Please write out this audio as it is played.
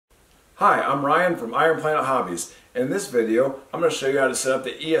Hi, I'm Ryan from Iron Planet Hobbies. In this video, I'm going to show you how to set up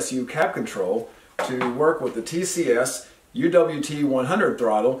the ESU CabControl to work with the TCS UWT-100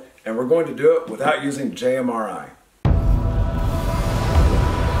 throttle, and we're going to do it without using JMRI.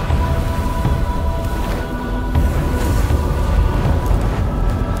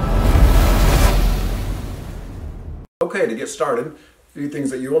 Okay, to get started, a few things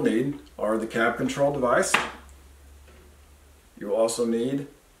that you will need are the CabControl device. You will also need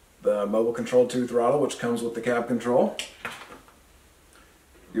the Mobile Control 2 throttle, which comes with the CabControl.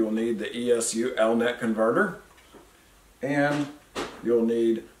 You will need the ESU LNET converter, and you'll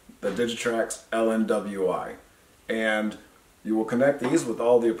need the Digitrax LNWI. And you will connect these with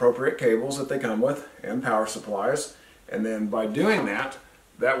all the appropriate cables that they come with and power supplies. And then by doing that,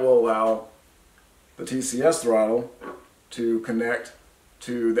 that will allow the TCS throttle to connect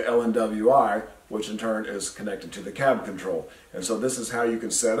to the LNWI, which in turn is connected to the CabControl. And so this is how you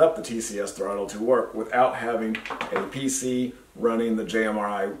can set up the TCS throttle to work without having a PC running the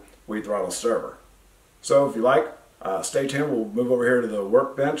JMRI WiFi Throttle server. So if you like, stay tuned. We'll move over here to the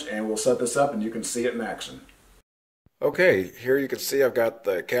workbench and we'll set this up and you can see it in action. Okay, here you can see I've got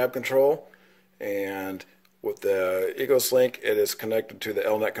the CabControl, and with the EcoSlink it is connected to the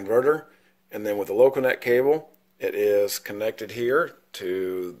LNET converter, and then with the LocalNet cable it is connected here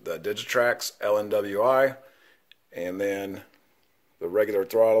to the Digitrax LNWI, and then the regular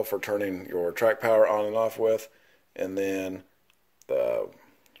throttle for turning your track power on and off with, and then the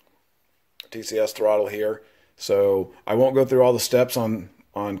TCS throttle here. So I won't go through all the steps on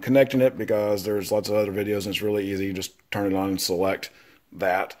connecting it because there's lots of other videos and it's really easy. You just turn it on and select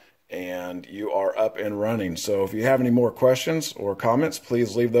that and you are up and running. So if you have any more questions or comments,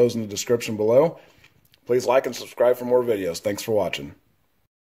 please leave those in the description below. Please like and subscribe for more videos. Thanks for watching.